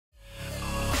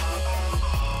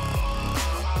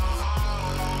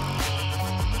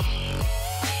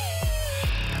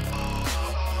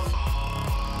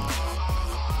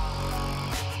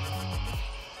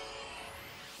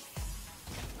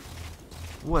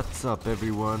What's up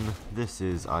everyone, this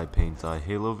is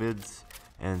iPaintIHaloVids,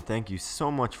 and thank you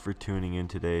so much for tuning in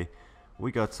today.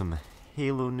 We got some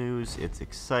Halo news. It's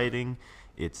exciting,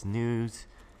 it's news.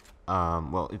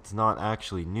 Well, it's not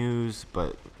actually news,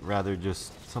 but rather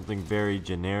just something very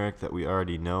generic that we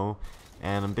already know.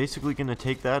 And I'm basically going to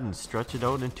take that and stretch it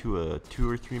out into a 2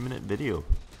 or 3 minute video.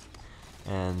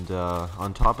 And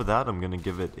on top of that, I'm going to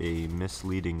give it a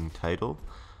misleading title,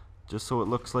 just so it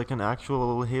looks like an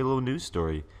actual Halo news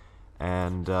story.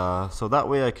 And so that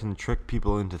way I can trick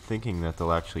people into thinking that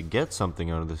they'll actually get something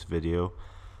out of this video.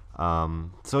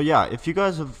 So yeah, if you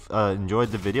guys have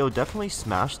enjoyed the video, definitely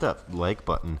smash that like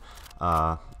button.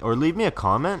 Or leave me a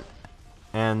comment.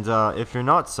 And if you're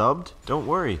not subbed, don't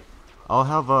worry. I'll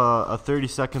have a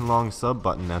 30-second long sub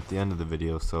button at the end of the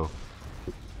video.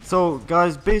 So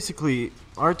guys, basically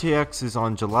RTX is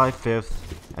on July 5th,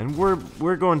 and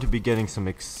we're going to be getting some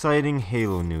exciting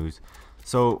Halo news.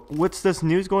 So what's this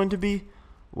news going to be?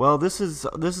 Well, this is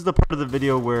the part of the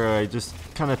video where I just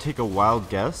kind of take a wild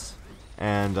guess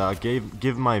and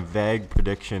give my vague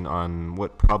prediction on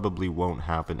what probably won't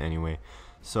happen anyway.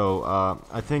 So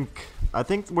I think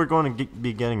we're going to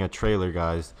be getting a trailer,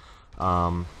 guys,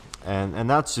 and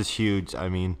that's just huge. I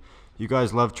mean, you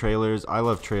guys love trailers, I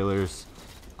love trailers.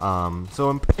 So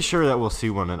I'm pretty sure that we'll see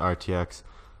one at RTX.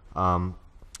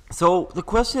 So the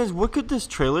question is, what could this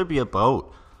trailer be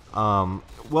about?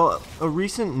 Well, a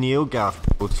recent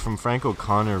NeoGAF post from Frank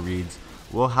O'Connor reads,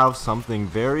 "We'll have something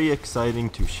very exciting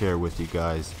to share with you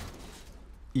guys."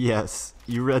 Yes,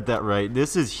 you read that right.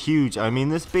 This is huge. I mean,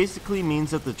 this basically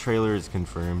means that the trailer is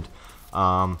confirmed.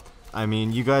 I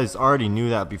mean, you guys already knew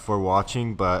that before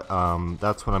watching, but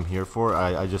that's what I'm here for.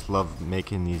 I just love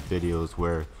making these videos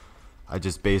where I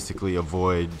just basically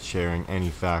avoid sharing any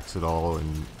facts at all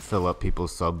and fill up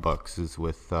people's sub boxes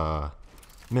with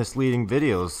misleading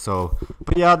videos. So,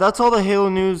 but yeah, that's all the Halo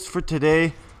news for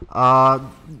today.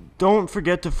 Don't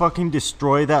forget to fucking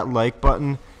destroy that like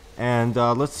button, and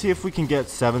let's see if we can get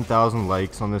 7,000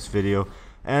 likes on this video.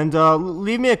 And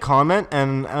leave me a comment,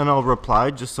 and I'll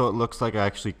reply, just so it looks like I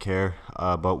actually care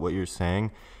about what you're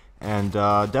saying. And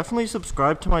definitely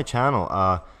subscribe to my channel.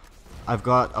 I've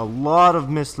got a lot of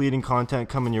misleading content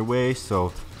coming your way,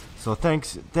 so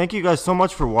thank you guys so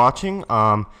much for watching.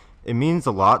 It means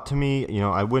a lot to me. You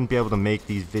know, I wouldn't be able to make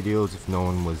these videos if no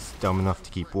one was dumb enough to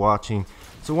keep watching.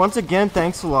 So once again,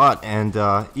 thanks a lot. And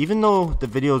even though the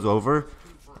video's over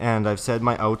and I've said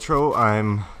my outro,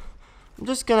 I'm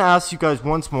just gonna ask you guys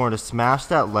once more to smash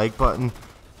that like button,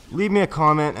 leave me a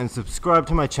comment, and subscribe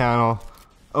to my channel.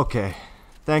 Okay,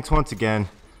 thanks once again.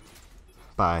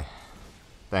 Bye.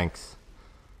 Thanks.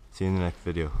 See you in the next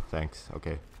video. Thanks.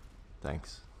 Okay.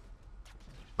 Thanks.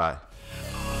 Bye.